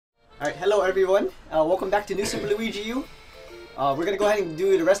Alright, hello everyone. Welcome back to New Super Luigi U. We're gonna go ahead and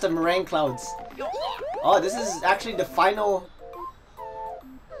do the rest of Meringue Clouds. Oh, this is actually the final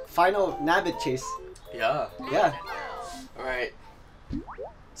Nabbit chase. Yeah. Yeah. Alright.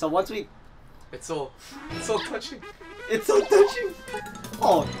 So once we... It's so touching. It's so touching!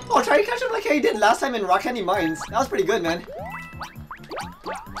 Oh, try to catch him like how you did last time in Rock Candy Mines. That was pretty good, man.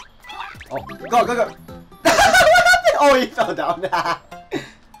 Oh, go! What happened? Oh, he fell down.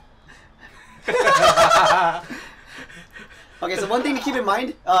 Okay, so one thing to keep in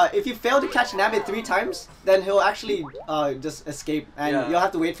mind, if you fail to catch Nabbit 3 times, then he'll actually just escape, and you'll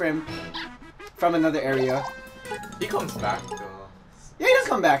have to wait for him from another area. He comes back though. Yeah, he does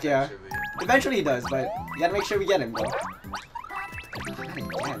come back, yeah. Eventually he does, but you gotta make sure we get him, though.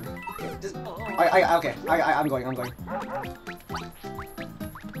 Just, okay, I'm going.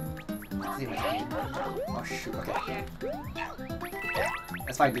 Oh shoot, okay.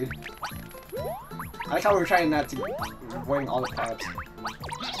 That's fine, dude. I like how we're trying not to avoiding all the crabs.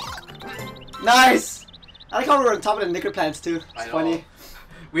 Nice! I like how we're on top of the knicker plants too. It's funny.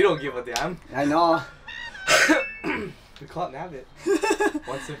 We don't give a damn. I know. We caught Nabbit.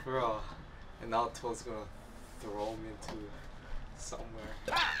 Once and for all. And now Toad's gonna throw him into somewhere.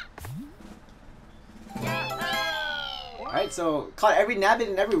 Alright, so caught every Nabbit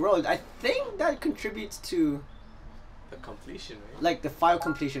in every world. I think that contributes to the completion, right? Like the file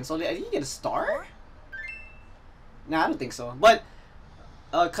completion. So I think you get a star? Nah, I don't think so. But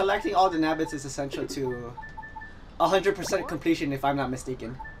collecting all the Nabbits is essential to 100% completion, if I'm not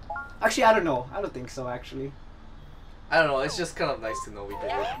mistaken. Actually, I don't know. I don't think so, actually. I don't know. It's just kind of nice to know we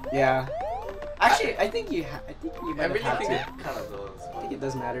did it. Yeah. Actually, I think you might really have think to. it kind of does. I think it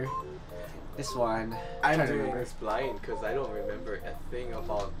does matter. This one. I'm doing this blind because I don't remember a thing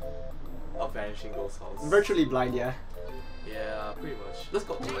about a vanishing ghost house. Virtually blind, yeah. Yeah, pretty much. Let's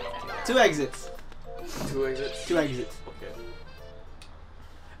go. 2 exits. 2 exits? 2 exits. Okay.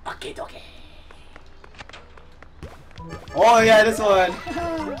 Okay. Oh yeah, this one.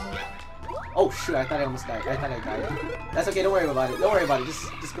 Oh shoot, I thought I almost died. I thought I died. That's okay, don't worry about it. Don't worry about it.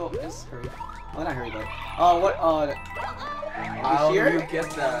 Just go. Just hurry. Oh, not hurry, but. What? How here? do you get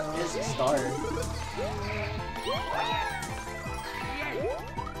that? It's a star.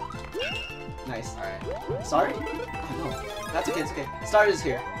 Nice. Alright. Sorry? Oh no. That's okay, it's okay. Star is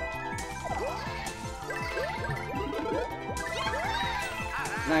here.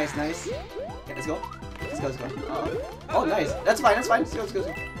 Nice. Okay, let's go. Let's go. Oh, nice. That's fine. Let's go.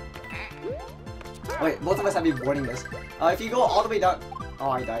 Wait, both of us have been boarding this. If you go all the way down... Oh,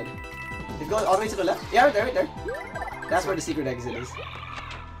 I died. If you go all the way to the left... Yeah, right there. That's where the secret exit is.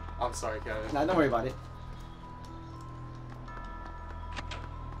 I'm sorry, Kevin. Nah, don't worry about it.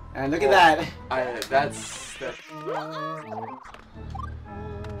 And look at that. That's...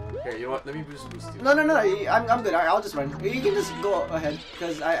 Here, you know what? Let me boost you. No. I'm good. I'll just run. You can just go ahead,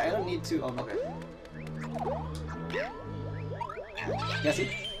 because I don't need to... Okay. Yeah,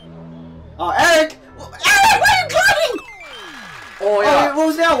 see? Oh, Eric! Eric, why are you climbing? Oh, yeah. Oh, what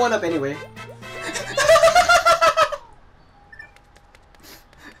was that one up anyway?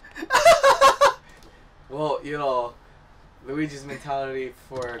 Well, you know, Luigi's mentality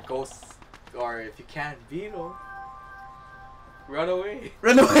for ghosts, or if you can't beat them, run away.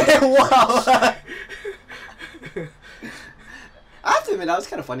 Run away! Wow! I have to admit, that was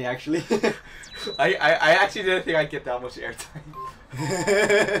kind of funny, actually. I actually didn't think I'd get that much airtime.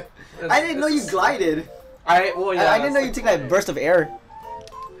 I didn't know you glided. Well, yeah, I didn't know you took that burst of air.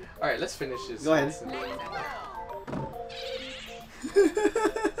 Alright, let's finish this. Go ahead.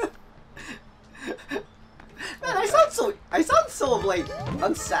 Man, I sound so like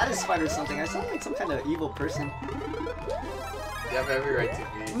unsatisfied or something. I sound like some kind of evil person. You have every right to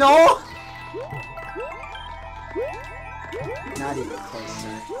be. No! Not even close,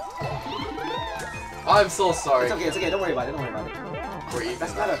 sir. Oh, I'm so sorry. It's okay. Don't worry about it. We're even.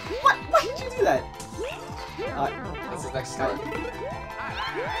 That's not a... What? Why did you do that? That's the next start.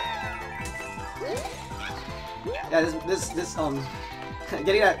 Yeah, this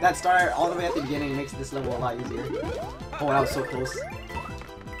getting that star all the way at the beginning makes this level a lot easier. Oh, that was so close.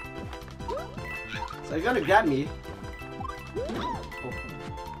 So if you want to grab me...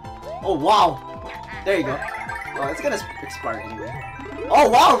 Oh, wow! There you go. Oh, it's gonna expire anyway. Oh,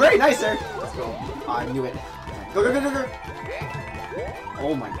 wow! Very nice, sir! Let's go. Oh, I knew it. Go!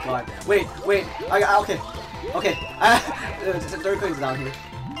 Oh my god. Wait. Okay. Third coin's down here.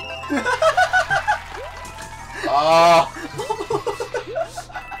 Oh!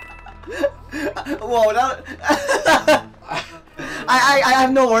 Whoa, that... I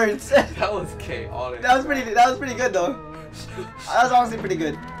have no words. That was chaotic. That was pretty good though. That was honestly pretty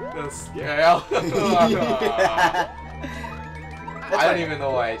good. That's scary. I don't even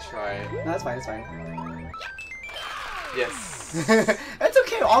know why I tried. No, that's fine, it's fine. Yes. It's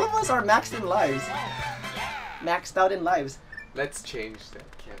okay, all of us are maxed in lives. Maxed out in lives. Let's change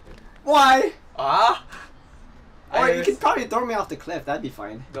that, Kevin. Why? Ah? Or you could probably throw me off the cliff, that'd be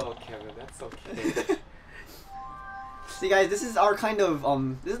fine. No, Kevin, that's okay. See guys, this is our kind of,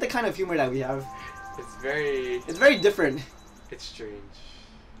 this is the kind of humor that we have. It's very different. It's strange.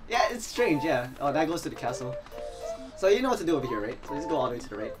 Yeah, it's strange, yeah. Oh, that goes to the castle. So you know what to do over here, right? So just go all the way to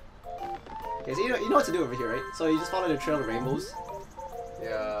the right. Okay, so you know what to do over here, right? So you just follow the trail of rainbows.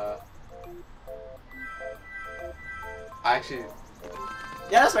 Yeah. Actually.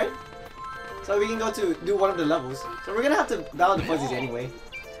 Yeah, that's right. So we can go to do one of the levels. So we're gonna have to battle the fuzzies anyway.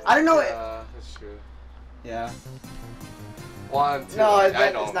 I don't know. Yeah, that's true. Yeah. 1, 2. No, I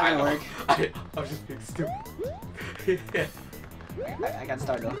it's know. not gonna work. I'm just being stupid. I got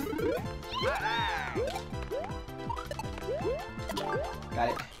started though. Got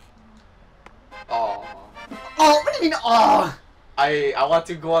it. Oh. Oh, what do you mean? Oh. I want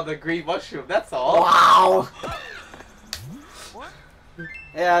to go on the green mushroom. That's all. Wow.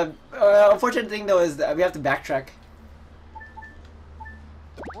 Yeah. Unfortunate thing though is that we have to backtrack.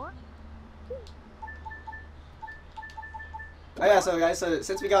 Oh yeah, so guys, so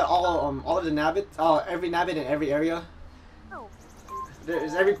since we got all of the nabbit, every nabbit in every area,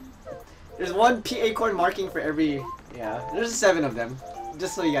 there's one acorn marking for every, yeah, there's 7 of them,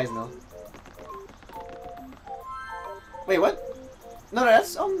 just so you guys know. Wait, what? No,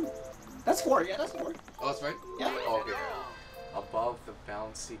 that's 4. Yeah, that's 4. Oh, that's right. Yeah. Oh, okay. Above the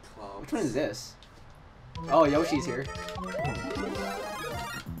bouncy clouds. Which one is this? Oh, Yoshi's here.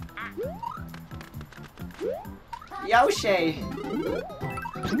 Yoshi!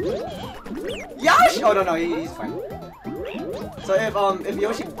 Yoshi! Oh no, he's fine. So if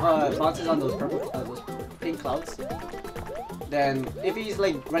Yoshi bounces on those those pink clouds, then if he's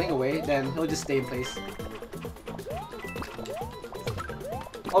like running away, then he'll just stay in place.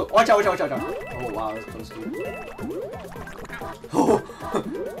 Oh, watch out! Oh wow, that was close to you.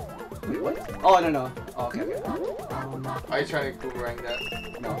 Wait, what? Oh no. Oh, okay. Are you trying to boomerang that?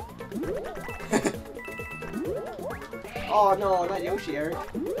 No. Oh no, not Yoshi, Eric.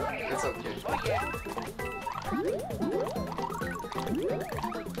 It's okay.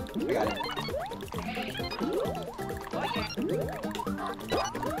 I got it.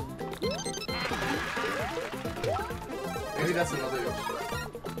 Maybe that's another Yoshi.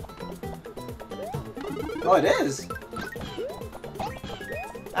 Oh, it is.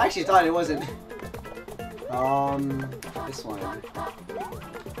 I actually thought it wasn't. This one.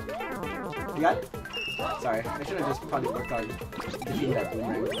 You got it? Sorry, I should have just probably worked on defeating that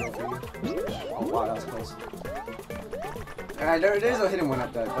boomerang for you. Oh wow, that was close. Alright, there's a hidden one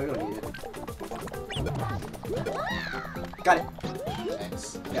up there, but we don't need it. Got it.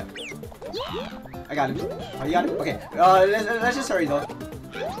 Thanks. Yeah. I got him. Oh, you got him? Okay. Let's just hurry though.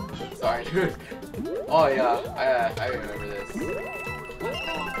 Sorry, dude. Oh yeah, I remember this.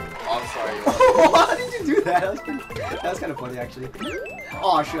 Oh, I'm sorry. Why did you do that? That was kind of funny actually.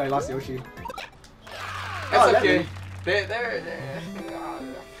 Oh shoot, I lost Yoshi. It's Oh, okay. They're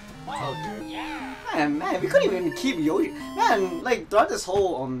oh, dude. Man, we couldn't even keep Yoshi. Man, like throughout this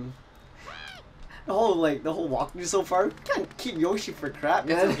whole the whole walkthrough so far, we can't keep Yoshi for crap,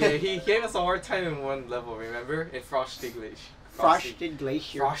 man. It's okay. He gave us a hard time in one level, remember? In Frosted Glacier. Frosted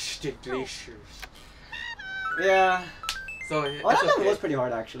Glacier. Frosted Glaciers. Yeah. So Oh, that level was pretty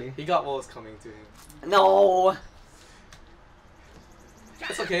hard actually. He got what was coming to him. No.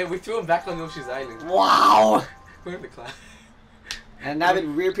 It's okay. We threw him back on Yoshi's Island. Wow. We're in the class. And Nabbit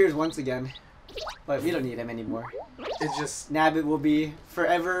reappears once again, but we don't need him anymore. It's just Nabbit will be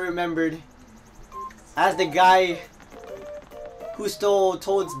forever remembered as the guy who stole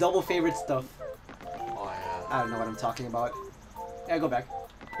Toad's double favorite stuff. oh yeah. I don't know what I'm talking about. Yeah, go back.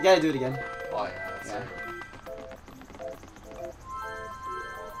 You gotta do it again. Oh yeah. That's Yeah. right.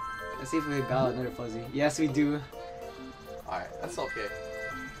 Let's see if we can battle another fuzzy. Yes, we do. Alright, that's okay.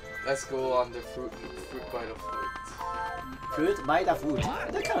 Let's go on the fruit by the fruit. Fruit by the food.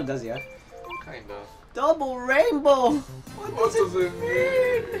 That kind of does, yeah. Kinda. Double rainbow! What What does it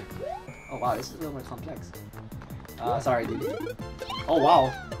mean? Oh wow, this is a little more complex. Sorry, dude. Oh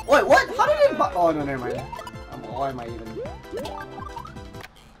wow. Wait, what? How did it? Oh no, never mind. Why am I even?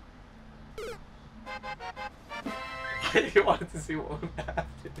 I wanted to see what would happen.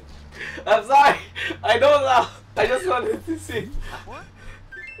 I'm sorry. I don't know. I just wanted to see.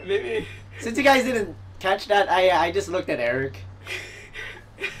 Maybe. Since you guys didn't catch that, I just looked at Eric.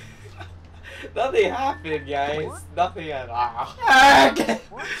 Nothing happened, guys. Nothing at all.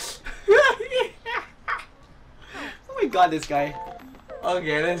 Oh my god, this guy.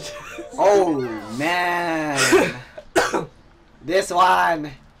 Okay, let's. Oh man. This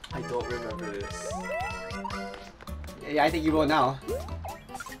one. I don't remember this. Yeah, I think you will now.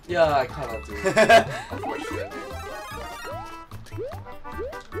 Yeah, I kind of do. Unfortunately.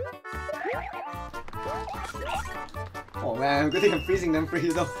 Oh man, good thing I'm freezing them for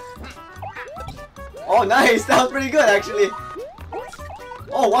you though. Oh nice, that was pretty good actually.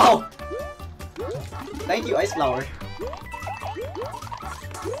 Oh wow. Thank you, Ice Flower.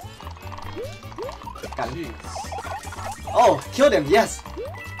 Got him. Oh, killed him, yes.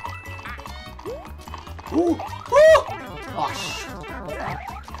 Ooh, ooh. Oh,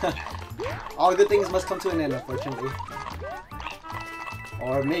 all good things must come to an end, unfortunately.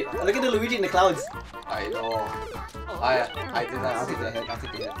 Or maybe look at the Luigi in the clouds. I know. I did not. I'll take the hit. I'll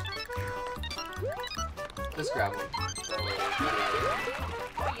take the hit. Just grab him.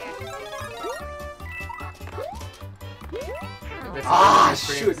 Ah,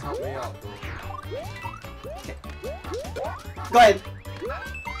 shoot. Help me out, Okay. Go ahead.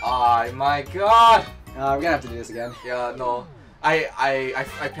 Oh my god. We're gonna have to do this again. Yeah, no. I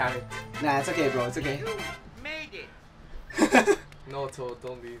panicked. Nah, it's okay, bro. It's okay. You made it. No, Toad,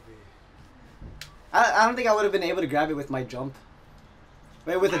 don't leave me. I don't think I would have been able to grab it with my jump.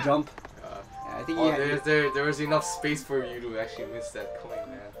 Wait, with a jump. Yeah, I think there was enough space for you to actually miss that coin,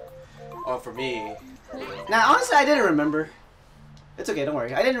 man. Oh, for me. Nah, honestly, I didn't remember. It's okay, don't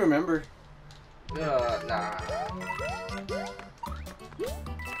worry. I didn't remember. Nah.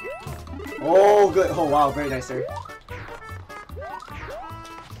 Oh, good. Oh, wow. Very nice, sir.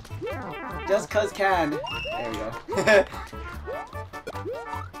 Just cause can. There we go.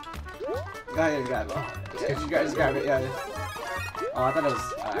 Go ahead and grab it. Just grab it, yeah. Oh, I thought it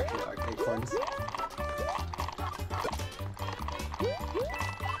was actually arcade coins.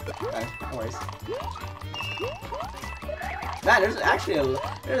 Okay, no worries. Man, there's actually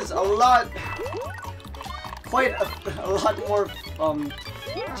there's a lot, quite a lot more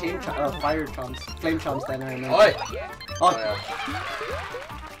fire chomps, flame chomps than I remember. Oi! Oh, yeah.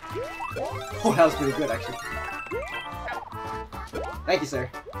 Oh, that was pretty good actually. Thank you, sir.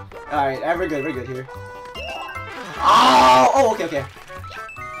 Alright, we're good here. Oh, okay, okay.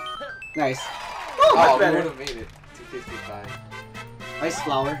 Nice. Oh, much Oh, we better. would have made it. 255. Ice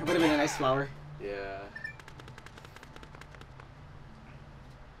flower. Would have been a nice flower. Yeah.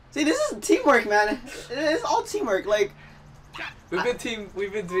 See, this is teamwork, man. It's all teamwork. Like, We've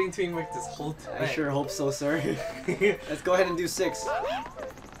been doing teamwork this whole time. I sure hope so, sir. Let's go ahead and do 6.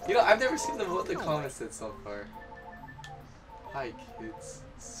 You know, I've never seen what the comments said so far. Hi, kids.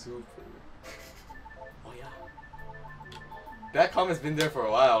 Super. Oh yeah. That comment's been there for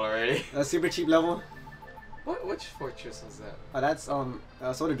a while already. A super cheap level. Which fortress was that? Oh, that's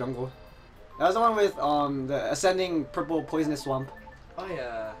Soda Jungle. That was the one with the ascending purple poisonous swamp. Oh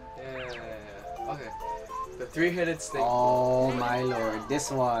yeah. Okay. The 3-headed snake. Oh my lord, this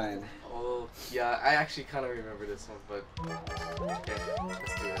one. Oh yeah, I actually kind of remember this one, but okay,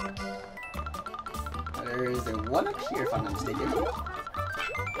 let's do it. There is a one up here, if I'm not mistaken.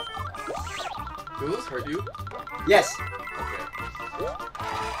 Do those hurt you? Yes. Okay. Oh,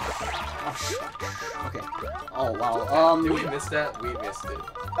 okay. Oh wow. Did we miss that? We missed it.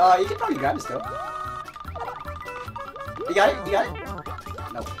 You can probably grab this though. You got it? You got it?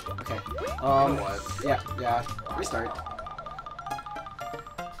 No. Okay. You know what? Yeah. Restart.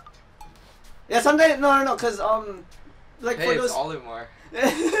 Yeah, sometimes no, cause like Hey, for it's those. Olimar.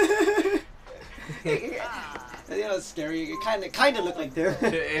 You know, it's scary. It kind of looked like them.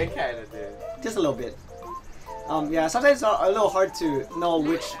 It kind of did. Just a little bit. Yeah, sometimes it's a little hard to know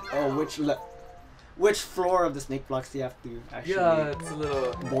which floor of the snake blocks you have to actually Yeah, it's a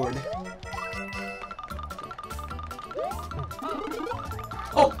little. board.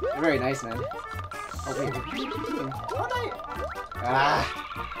 Oh, very nice, man. Oh wait. Ah.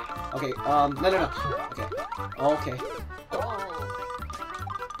 Okay. No. Okay. Okay. Oh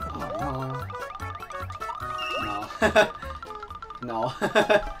no.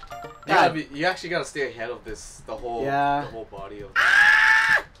 No. You actually gotta stay ahead of this. The whole body of.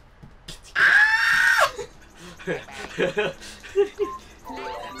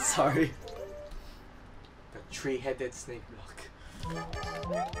 Sorry. The 3-headed snake block.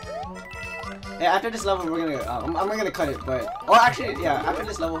 Yeah, after this level, we're gonna. I'm gonna cut it, but. Oh, actually, yeah. After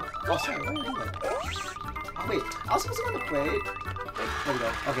this level. Oh, sorry. Oh wait. I was supposed to go to play. There we go.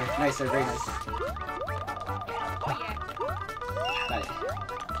 Okay, nice, sir. Very nice. Got it.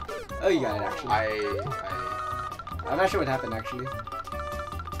 Oh, you got it actually. I'm not sure what happened actually.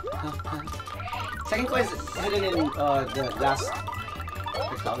 Second coin is hidden in the last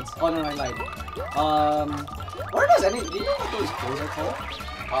the clouds. Oh no, I lied. What are those? Do you know what those holes are called?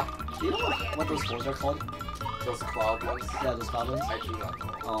 Huh? Do you know what those holes are called? Those cloud ones? Yeah, those cloud ones. I do not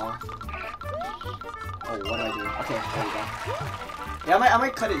know. Oh. Oh, what do I do? Okay, there we go. Yeah, I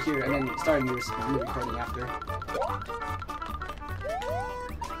might cut it here and then start a new recording after.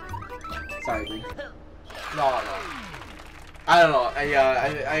 Sorry, dude. No. I don't know.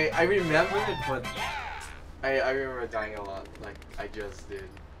 I remember it, but I remember dying a lot. Like I just did.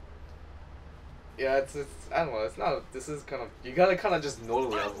 Yeah, it's I don't know. It's not. This is kind of you gotta kind of just know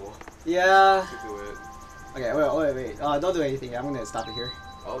the level. Yeah. To do it. Okay, wait. Don't do anything. I'm gonna stop it here.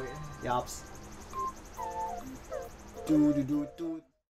 Okay. Yops. Do.